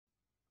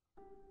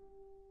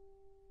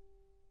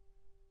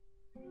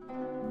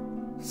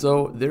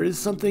So there is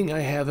something I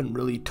haven't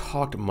really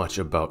talked much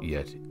about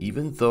yet,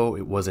 even though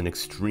it was an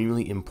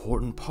extremely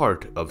important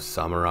part of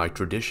samurai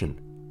tradition.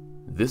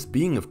 This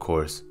being, of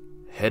course,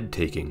 head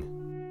taking.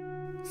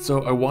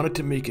 So I wanted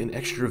to make an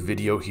extra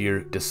video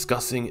here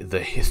discussing the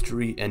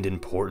history and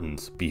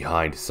importance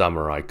behind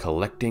samurai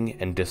collecting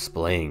and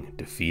displaying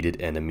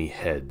defeated enemy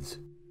heads.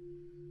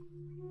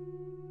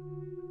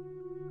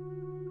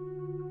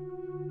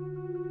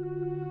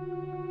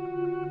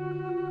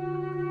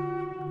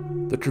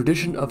 The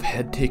tradition of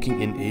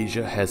head-taking in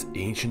Asia has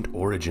ancient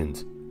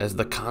origins, as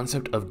the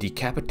concept of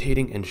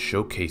decapitating and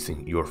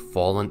showcasing your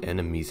fallen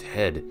enemy's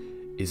head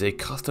is a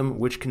custom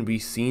which can be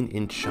seen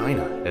in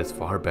China as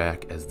far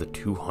back as the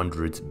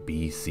 200s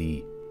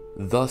BC.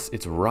 Thus,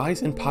 its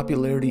rise in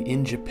popularity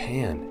in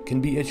Japan can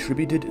be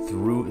attributed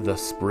through the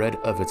spread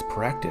of its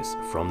practice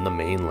from the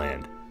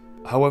mainland.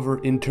 However,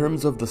 in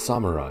terms of the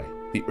samurai,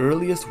 the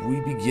earliest we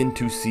begin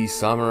to see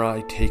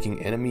samurai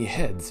taking enemy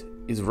heads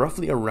is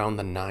roughly around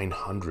the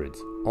 900s,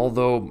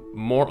 although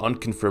more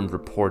unconfirmed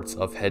reports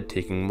of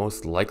head-taking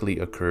most likely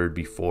occurred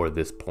before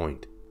this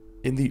point.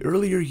 In the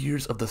earlier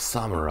years of the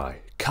samurai,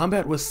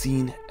 combat was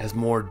seen as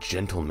more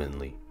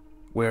gentlemanly,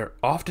 where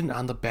often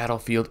on the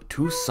battlefield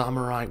two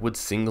samurai would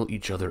single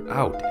each other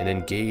out and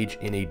engage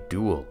in a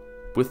duel,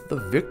 with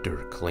the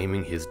victor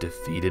claiming his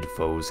defeated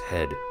foe's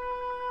head,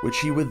 which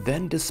he would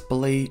then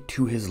display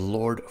to his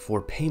lord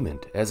for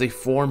payment as a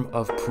form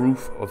of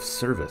proof of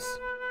service.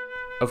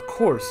 Of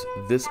course,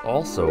 this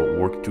also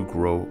worked to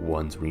grow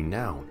one's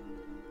renown.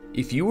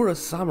 If you were a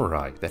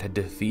samurai that had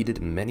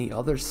defeated many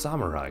other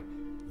samurai,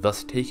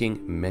 thus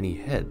taking many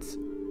heads,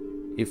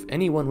 if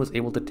anyone was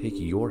able to take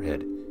your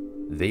head,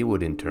 they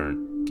would in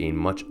turn gain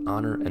much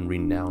honor and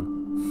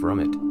renown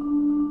from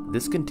it.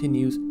 This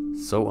continues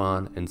so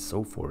on and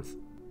so forth.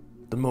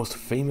 The most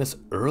famous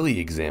early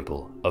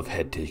example of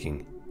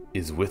head-taking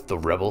is with the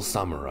rebel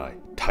samurai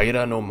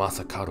Taira no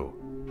Masakado,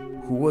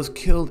 who was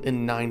killed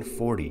in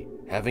 940,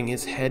 having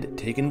his head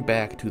taken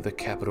back to the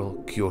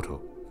capital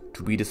Kyoto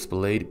to be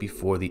displayed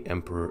before the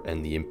emperor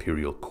and the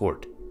imperial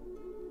court.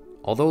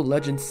 Although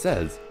legend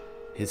says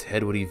his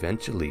head would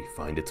eventually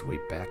find its way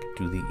back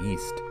to the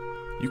east.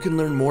 You can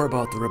learn more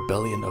about the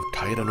rebellion of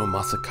Taira no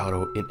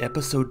Masakado in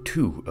episode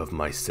 2 of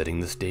my Setting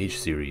the Stage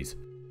series.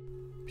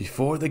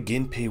 Before the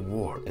Ginpei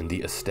War and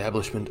the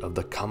establishment of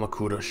the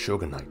Kamakura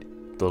Shogunate,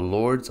 the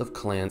lords of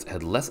clans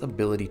had less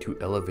ability to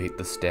elevate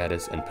the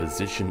status and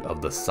position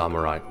of the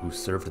samurai who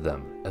served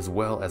them, as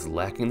well as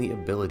lacking the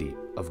ability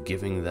of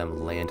giving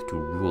them land to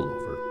rule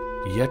over.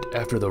 Yet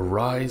after the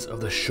rise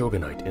of the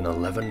shogunate in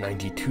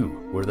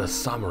 1192, where the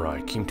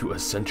samurai came to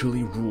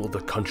essentially rule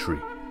the country,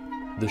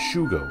 the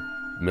shugo,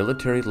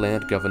 military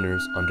land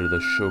governors under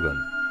the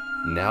shogun,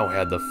 now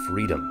had the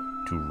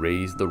freedom to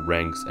raise the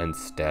ranks and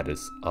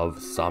status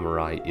of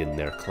samurai in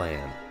their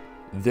clan.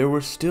 There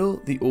were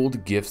still the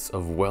old gifts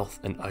of wealth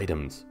and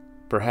items,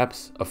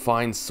 perhaps a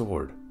fine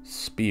sword,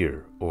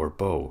 spear, or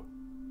bow.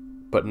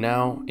 But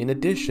now, in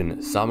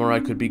addition,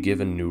 samurai could be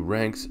given new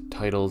ranks,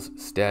 titles,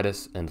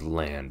 status, and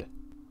land.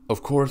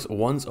 Of course,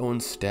 one's own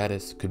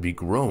status could be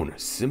grown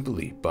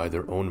simply by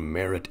their own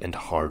merit and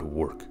hard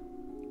work.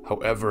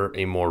 However,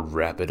 a more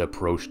rapid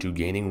approach to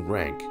gaining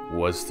rank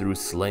was through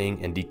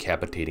slaying and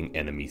decapitating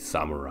enemy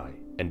samurai,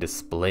 and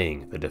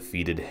displaying the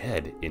defeated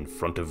head in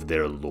front of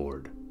their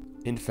lord.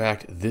 In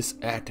fact, this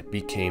act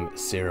became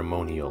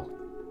ceremonial.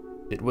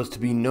 It was to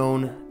be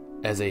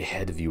known as a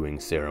head viewing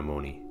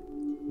ceremony.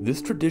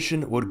 This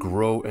tradition would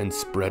grow and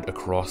spread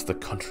across the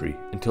country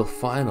until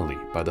finally,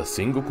 by the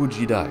Sengoku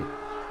Jidai,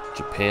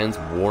 Japan's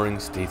Warring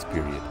States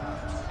period,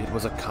 it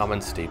was a common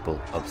staple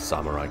of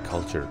samurai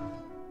culture,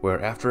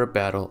 where after a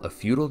battle, a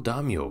feudal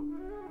daimyo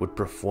would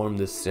perform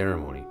this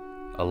ceremony,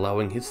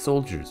 allowing his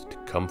soldiers to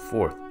come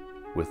forth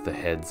with the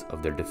heads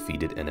of their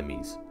defeated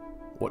enemies.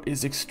 What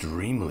is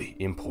extremely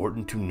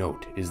important to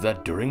note is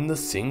that during the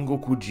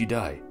Sengoku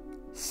Jidai,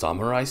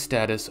 samurai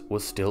status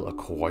was still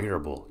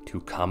acquirable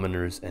to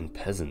commoners and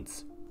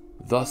peasants.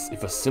 Thus,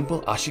 if a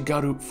simple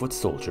ashigaru foot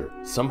soldier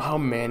somehow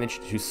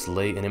managed to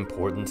slay an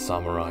important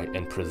samurai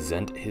and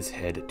present his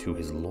head to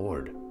his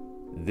lord,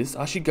 this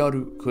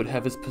ashigaru could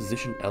have his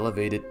position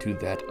elevated to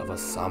that of a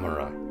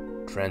samurai,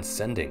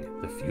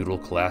 transcending the feudal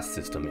class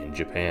system in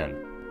Japan.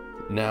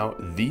 Now,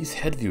 these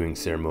head viewing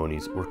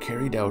ceremonies were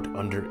carried out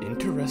under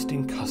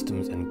interesting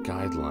customs and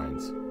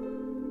guidelines.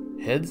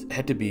 Heads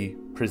had to be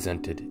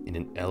presented in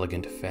an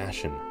elegant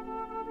fashion.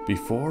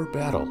 Before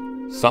battle,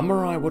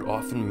 samurai would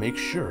often make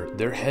sure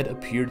their head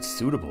appeared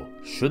suitable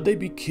should they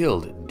be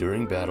killed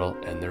during battle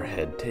and their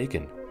head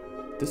taken.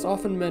 This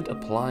often meant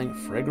applying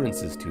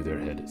fragrances to their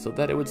head so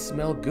that it would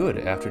smell good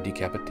after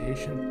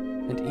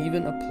decapitation, and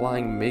even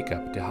applying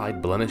makeup to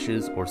hide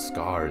blemishes or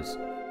scars.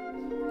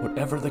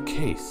 Whatever the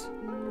case,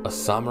 a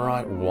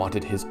samurai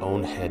wanted his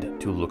own head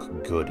to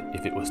look good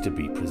if it was to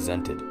be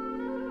presented.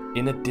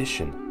 In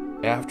addition,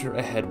 after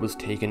a head was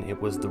taken,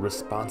 it was the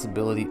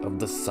responsibility of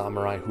the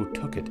samurai who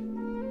took it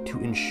to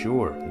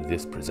ensure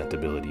this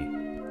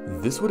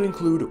presentability. This would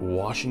include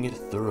washing it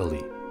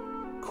thoroughly,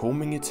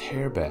 combing its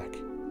hair back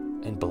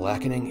and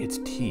blackening its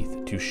teeth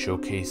to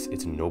showcase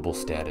its noble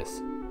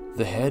status.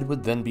 The head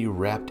would then be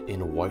wrapped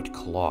in white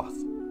cloth,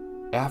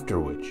 after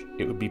which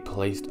it would be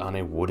placed on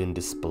a wooden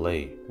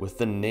display with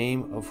the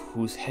name of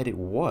whose head it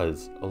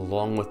was,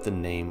 along with the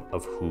name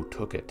of who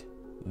took it.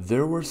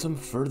 There were some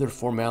further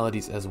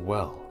formalities as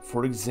well.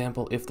 For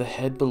example, if the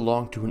head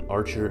belonged to an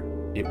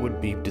archer, it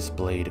would be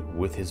displayed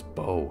with his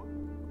bow.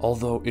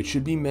 Although it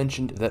should be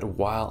mentioned that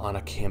while on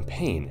a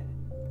campaign,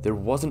 there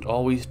wasn't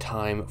always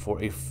time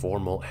for a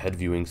formal head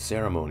viewing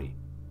ceremony.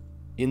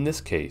 In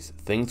this case,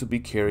 things would be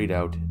carried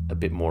out a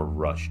bit more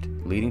rushed,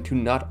 leading to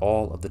not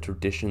all of the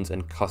traditions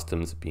and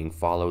customs being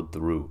followed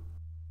through.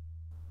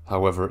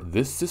 However,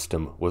 this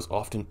system was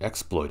often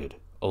exploited,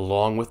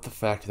 along with the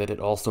fact that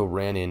it also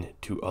ran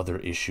into other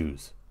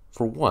issues.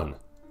 For one,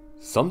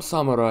 some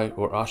samurai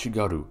or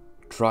ashigaru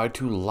tried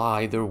to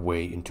lie their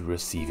way into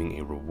receiving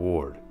a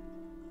reward.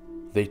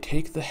 They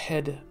take the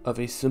head of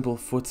a simple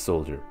foot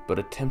soldier, but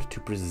attempt to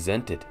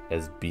present it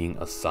as being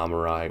a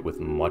samurai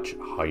with much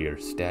higher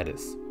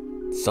status.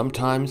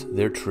 Sometimes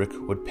their trick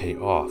would pay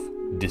off,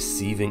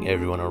 deceiving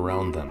everyone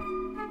around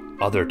them.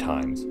 Other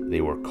times,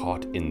 they were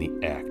caught in the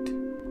act.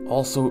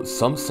 Also,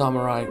 some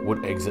samurai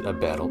would exit a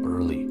battle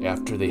early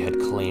after they had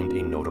claimed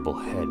a notable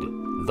head,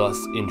 thus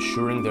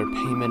ensuring their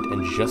payment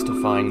and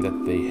justifying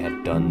that they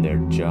had done their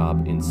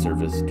job in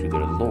service to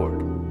their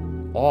lord,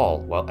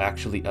 all while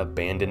actually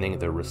abandoning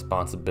their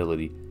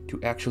responsibility to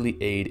actually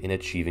aid in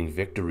achieving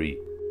victory.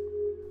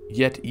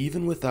 Yet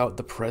even without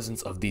the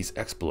presence of these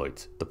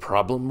exploits, the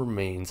problem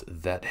remains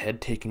that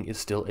head-taking is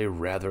still a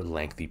rather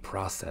lengthy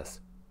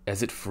process,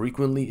 as it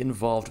frequently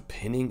involved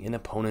pinning an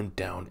opponent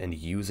down and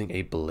using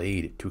a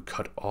blade to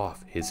cut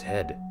off his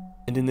head.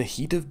 And in the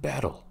heat of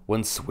battle,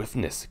 when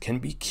swiftness can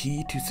be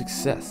key to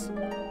success,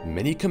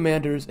 many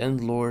commanders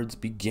and lords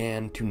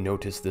began to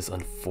notice this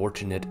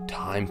unfortunate,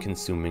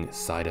 time-consuming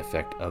side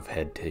effect of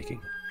head-taking.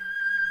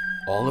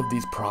 All of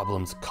these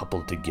problems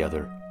coupled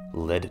together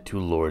led to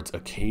lords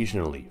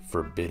occasionally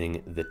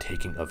forbidding the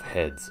taking of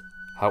heads.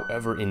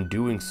 However, in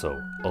doing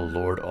so, a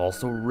lord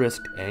also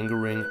risked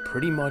angering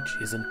pretty much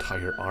his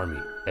entire army,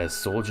 as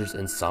soldiers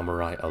and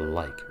samurai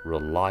alike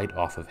relied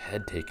off of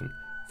head-taking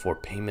for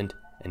payment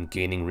and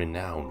gaining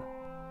renown.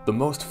 The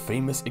most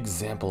famous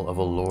example of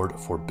a lord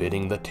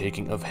forbidding the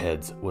taking of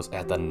heads was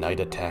at the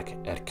night attack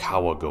at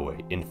Kawagoe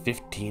in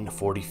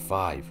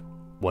 1545,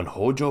 when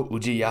Hojo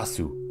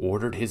Ujiyasu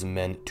ordered his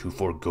men to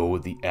forego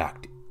the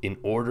act in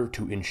order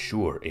to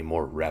ensure a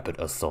more rapid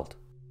assault.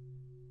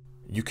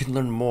 You can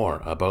learn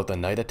more about the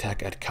night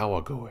attack at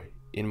Kawagoe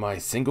in my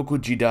Sengoku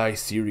Jidai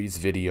series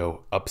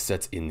video,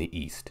 Upsets in the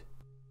East.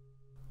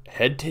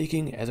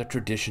 Head-taking as a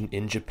tradition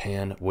in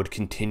Japan would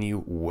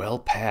continue well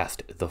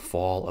past the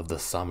fall of the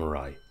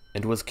samurai,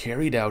 and was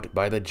carried out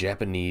by the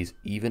Japanese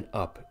even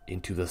up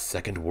into the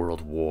Second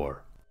World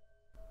War.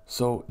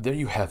 So there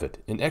you have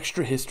it, an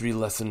extra history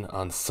lesson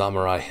on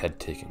samurai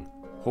head-taking.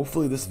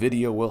 Hopefully this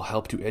video will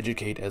help to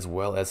educate as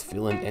well as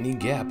fill in any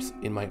gaps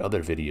in my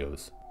other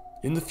videos.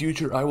 In the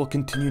future, I will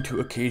continue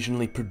to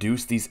occasionally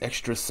produce these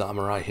extra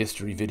samurai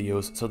history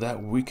videos so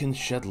that we can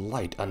shed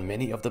light on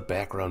many of the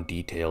background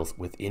details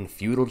within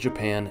feudal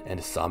Japan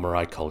and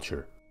samurai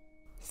culture.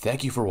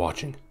 Thank you for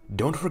watching.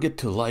 Don't forget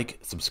to like,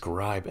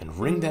 subscribe, and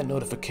ring that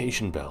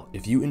notification bell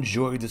if you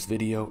enjoyed this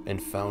video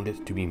and found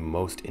it to be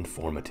most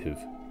informative.